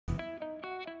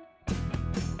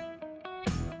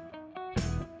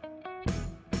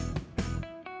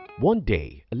One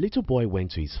day, a little boy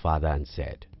went to his father and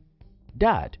said,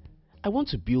 "Dad, I want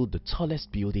to build the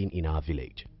tallest building in our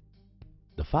village."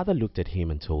 The father looked at him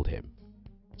and told him,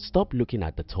 "Stop looking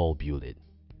at the tall building.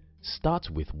 Start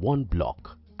with 1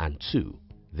 block and 2,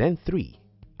 then 3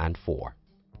 and 4.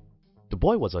 The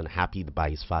boy was unhappy by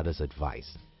his father's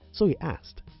advice, so he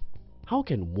asked, "How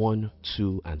can 1,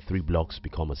 2 and 3 blocks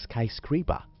become a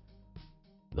skyscraper?"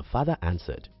 The father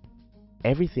answered,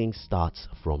 "Everything starts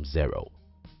from 0.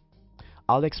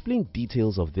 I'll explain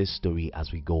details of this story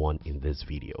as we go on in this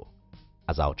video,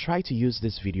 as I'll try to use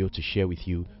this video to share with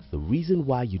you the reason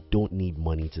why you don't need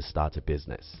money to start a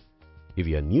business. If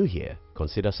you're new here,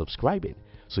 consider subscribing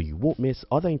so you won't miss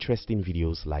other interesting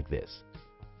videos like this.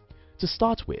 To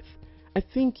start with, I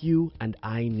think you and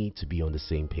I need to be on the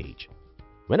same page.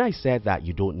 When I said that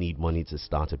you don't need money to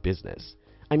start a business,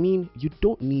 I mean you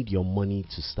don't need your money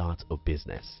to start a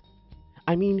business.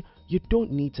 I mean you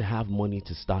don't need to have money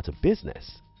to start a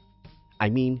business. I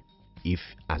mean, if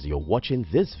as you're watching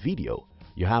this video,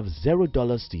 you have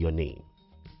 $0 to your name,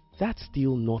 that's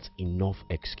still not enough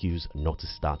excuse not to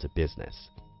start a business.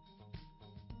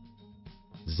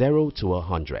 0 to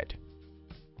 100.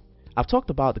 I've talked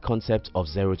about the concept of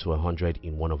 0 to 100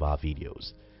 in one of our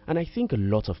videos, and I think a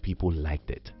lot of people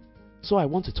liked it, so I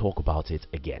want to talk about it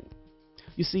again.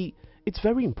 You see, it's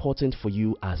very important for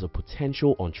you as a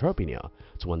potential entrepreneur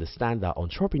to understand that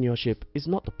entrepreneurship is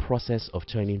not the process of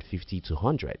turning 50 to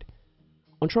 100.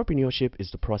 Entrepreneurship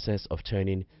is the process of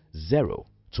turning 0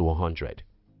 to 100.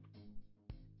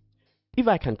 If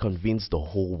I can convince the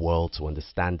whole world to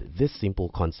understand this simple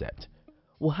concept,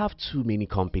 we'll have too many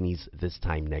companies this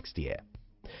time next year.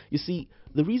 You see,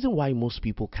 the reason why most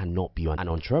people cannot be an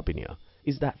entrepreneur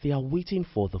is that they are waiting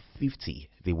for the 50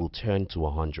 they will turn to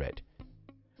 100.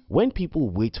 When people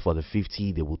wait for the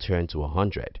 50 they will turn to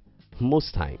 100,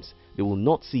 most times they will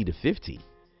not see the 50,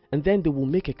 and then they will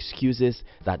make excuses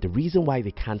that the reason why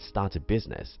they can't start a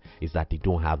business is that they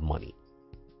don't have money.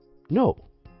 No,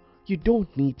 you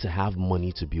don't need to have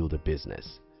money to build a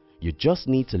business. You just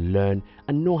need to learn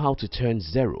and know how to turn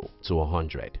 0 to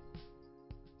 100.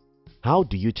 How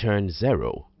do you turn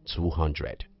 0 to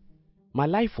 100? My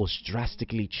life was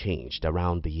drastically changed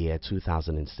around the year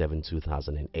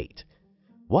 2007-2008.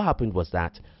 What happened was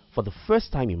that for the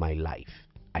first time in my life,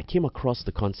 I came across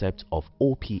the concept of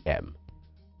OPM,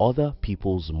 other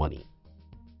people's money.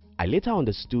 I later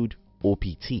understood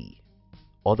OPT,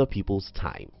 other people's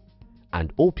time,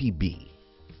 and OPB,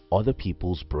 other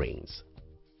people's brains.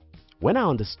 When I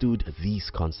understood these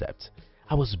concepts,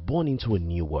 I was born into a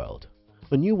new world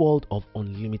of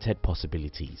unlimited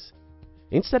possibilities.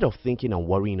 Instead of thinking and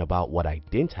worrying about what I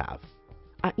didn't have,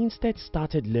 I instead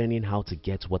started learning how to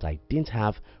get what I didn't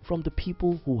have from the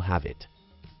people who have it.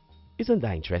 Isn't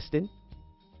that interesting?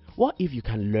 What if you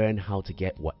can learn how to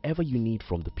get whatever you need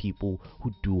from the people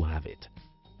who do have it?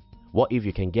 What if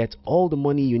you can get all the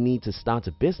money you need to start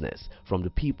a business from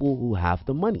the people who have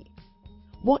the money?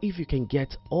 What if you can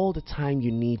get all the time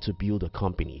you need to build a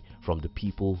company from the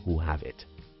people who have it?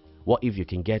 What if you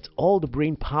can get all the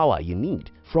brain power you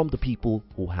need from the people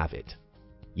who have it?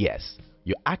 Yes,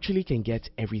 you actually can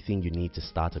get everything you need to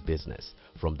start a business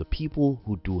from the people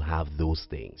who do have those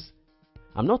things.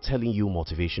 I'm not telling you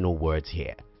motivational words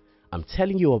here. I'm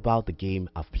telling you about the game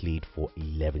I've played for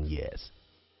 11 years.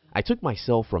 I took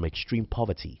myself from extreme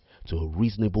poverty to a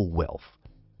reasonable wealth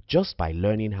just by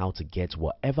learning how to get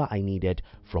whatever I needed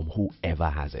from whoever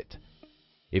has it.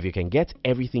 If you can get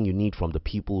everything you need from the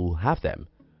people who have them,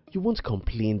 you won't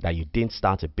complain that you didn't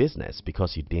start a business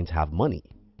because you didn't have money.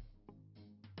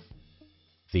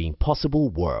 The impossible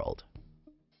world.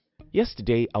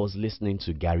 Yesterday I was listening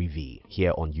to Gary Vee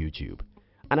here on YouTube,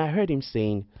 and I heard him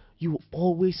saying, "You will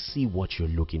always see what you're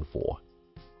looking for."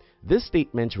 This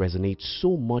statement resonates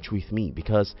so much with me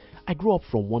because I grew up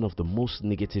from one of the most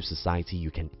negative society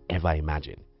you can ever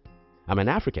imagine. I'm an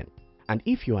African, and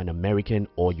if you're an American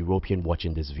or European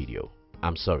watching this video,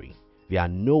 I'm sorry, there are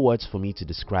no words for me to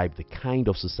describe the kind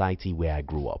of society where I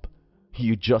grew up.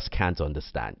 You just can't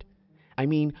understand. I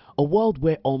mean, a world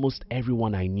where almost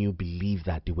everyone I knew believed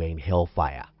that they were in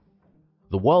hellfire.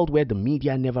 The world where the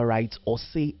media never writes or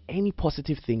say any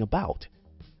positive thing about.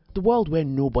 The world where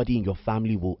nobody in your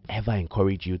family will ever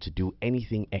encourage you to do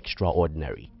anything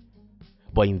extraordinary.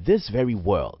 But in this very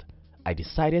world, I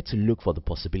decided to look for the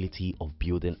possibility of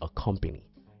building a company,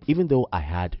 even though I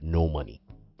had no money.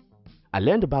 I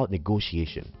learned about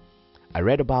negotiation. I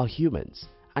read about humans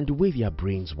and the way their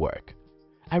brains work.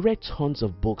 I read tons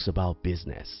of books about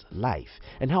business, life,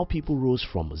 and how people rose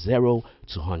from 0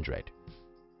 to 100.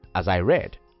 As I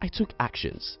read, I took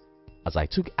actions. As I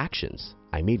took actions,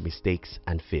 I made mistakes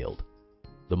and failed.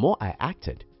 The more I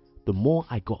acted, the more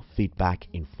I got feedback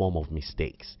in form of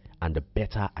mistakes and the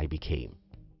better I became.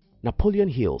 Napoleon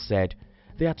Hill said,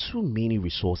 "There are too many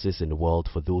resources in the world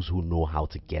for those who know how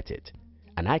to get it."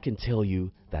 And I can tell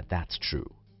you that that's true.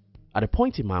 At a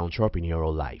point in my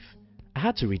entrepreneurial life, I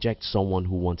had to reject someone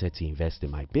who wanted to invest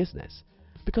in my business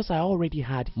because I already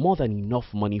had more than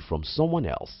enough money from someone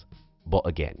else. But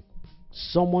again,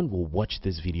 someone will watch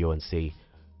this video and say,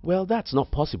 "Well, that's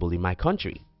not possible in my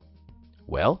country."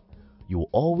 Well, you will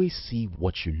always see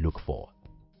what you look for.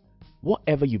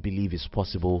 Whatever you believe is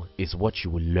possible is what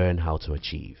you will learn how to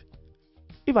achieve.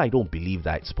 If I don't believe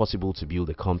that it's possible to build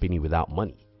a company without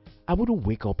money, I wouldn't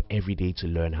wake up every day to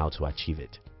learn how to achieve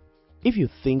it. If you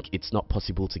think it's not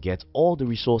possible to get all the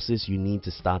resources you need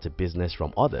to start a business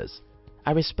from others,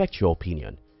 I respect your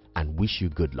opinion and wish you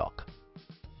good luck.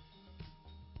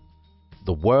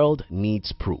 The world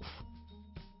needs proof.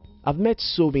 I've met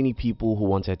so many people who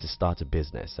wanted to start a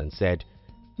business and said,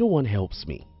 "No one helps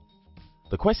me."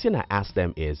 The question I ask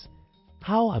them is,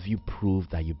 how have you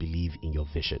proved that you believe in your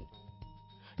vision?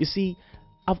 You see,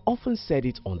 I've often said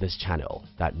it on this channel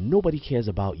that nobody cares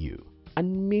about you,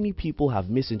 and many people have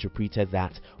misinterpreted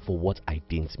that for what I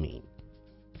didn't mean.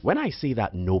 When I say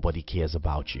that nobody cares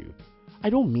about you, I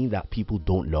don't mean that people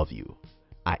don't love you.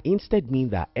 I instead mean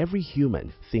that every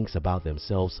human thinks about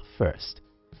themselves first,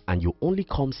 and you only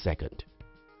come second.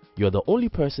 You're the only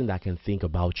person that can think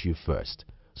about you first.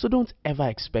 So don't ever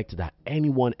expect that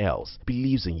anyone else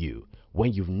believes in you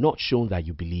when you've not shown that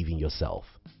you believe in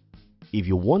yourself. If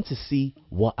you want to see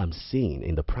what I'm saying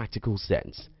in the practical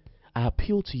sense, I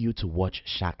appeal to you to watch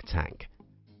Shark Tank.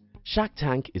 Shark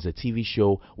Tank is a TV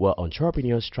show where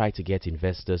entrepreneurs try to get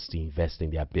investors to invest in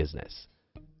their business.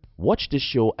 Watch this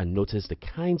show and notice the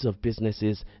kinds of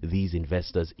businesses these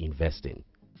investors invest in.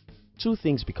 Two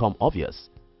things become obvious.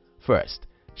 First,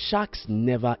 sharks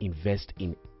never invest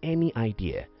in any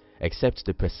idea except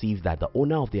they perceive that the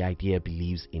owner of the idea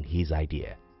believes in his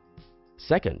idea.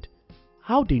 Second,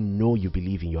 how they know you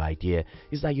believe in your idea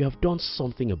is that you have done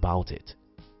something about it.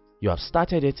 You have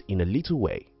started it in a little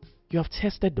way, you have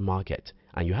tested the market,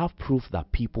 and you have proof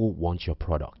that people want your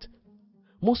product.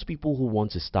 Most people who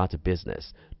want to start a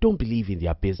business don't believe in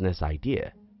their business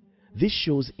idea. This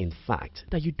shows in fact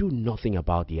that you do nothing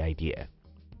about the idea.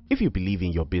 If you believe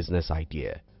in your business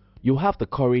idea, you'll have the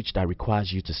courage that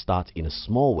requires you to start in a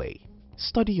small way,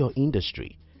 study your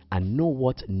industry, and know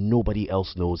what nobody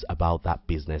else knows about that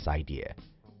business idea.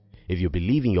 If you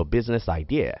believe in your business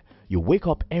idea, you wake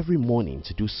up every morning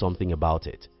to do something about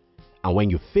it. And when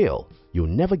you fail, you'll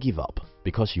never give up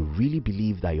because you really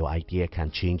believe that your idea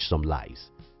can change some lives.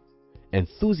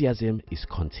 Enthusiasm is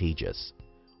contagious.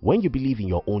 When you believe in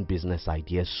your own business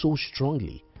idea so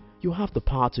strongly, you have the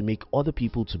power to make other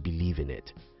people to believe in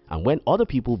it. And when other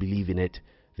people believe in it,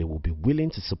 they will be willing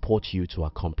to support you to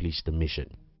accomplish the mission.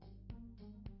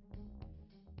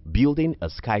 Building a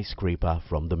skyscraper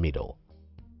from the middle.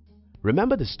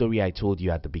 Remember the story I told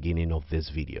you at the beginning of this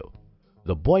video?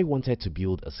 The boy wanted to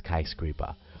build a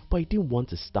skyscraper, but he didn't want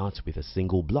to start with a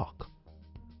single block.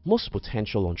 Most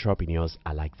potential entrepreneurs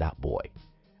are like that boy,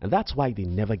 and that's why they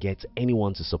never get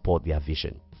anyone to support their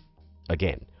vision.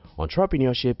 Again,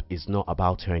 entrepreneurship is not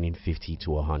about turning 50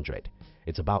 to 100.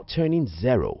 It's about turning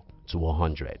 0 to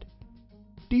 100.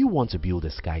 Do you want to build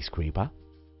a skyscraper?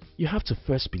 You have to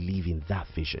first believe in that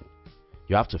vision.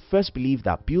 You have to first believe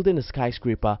that building a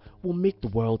skyscraper will make the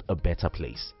world a better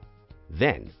place.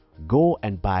 Then, go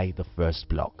and buy the first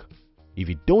block. If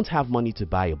you don't have money to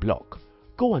buy a block,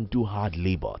 go and do hard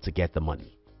labor to get the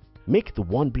money. Make the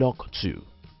 1 block 2,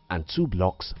 and 2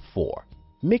 blocks 4.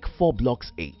 Make 4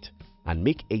 blocks 8, and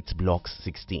make 8 blocks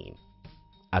 16.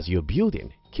 As you're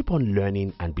building, keep on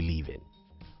learning and believing.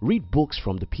 Read books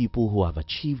from the people who have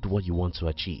achieved what you want to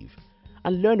achieve,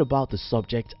 and learn about the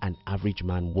subject an average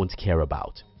man won't care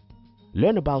about.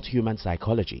 Learn about human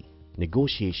psychology,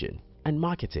 negotiation, and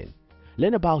marketing.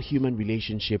 Learn about human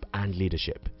relationship and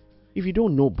leadership. If you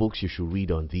don't know books you should read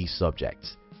on these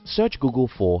subjects, search Google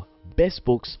for best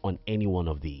books on any one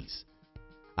of these.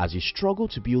 As you struggle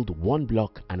to build one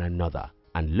block and another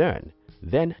and learn,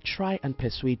 then try and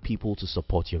persuade people to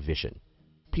support your vision.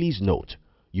 Please note,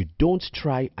 you don't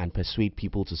try and persuade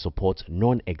people to support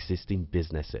non-existing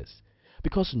businesses,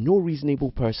 because no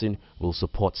reasonable person will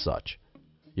support such.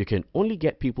 You can only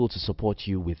get people to support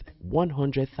you with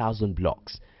 100,000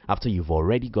 blocks after you've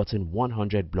already gotten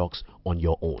 100 blocks on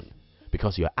your own,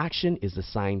 because your action is the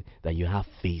sign that you have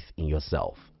faith in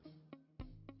yourself.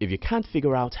 If you can't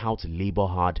figure out how to labor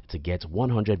hard to get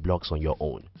 100 blocks on your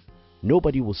own,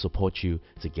 nobody will support you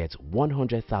to get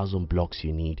 100,000 blocks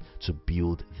you need to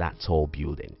build that tall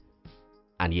building.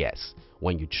 And yes,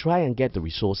 when you try and get the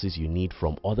resources you need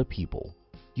from other people,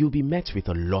 you'll be met with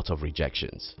a lot of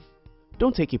rejections.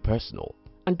 Don't take it personal,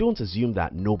 and don't assume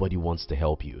that nobody wants to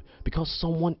help you because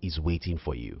someone is waiting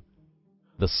for you.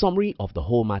 The summary of the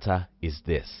whole matter is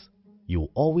this: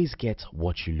 you'll always get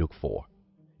what you look for.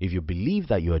 If you believe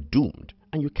that you are doomed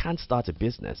and you can't start a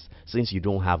business since you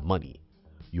don't have money,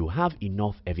 you have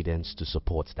enough evidence to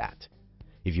support that.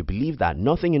 If you believe that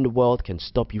nothing in the world can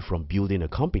stop you from building a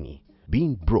company,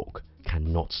 being broke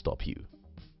cannot stop you.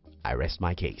 I rest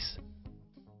my case.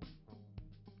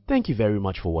 Thank you very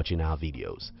much for watching our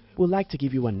videos. We'd like to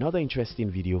give you another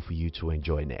interesting video for you to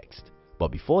enjoy next.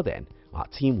 But before then, our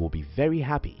team will be very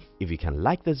happy if you can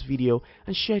like this video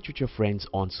and share it with your friends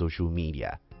on social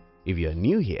media. If you're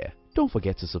new here, don't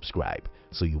forget to subscribe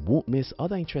so you won't miss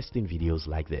other interesting videos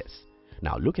like this.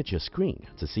 Now look at your screen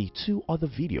to see 2 other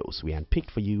videos we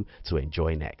handpicked for you to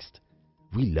enjoy next.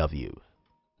 We love you.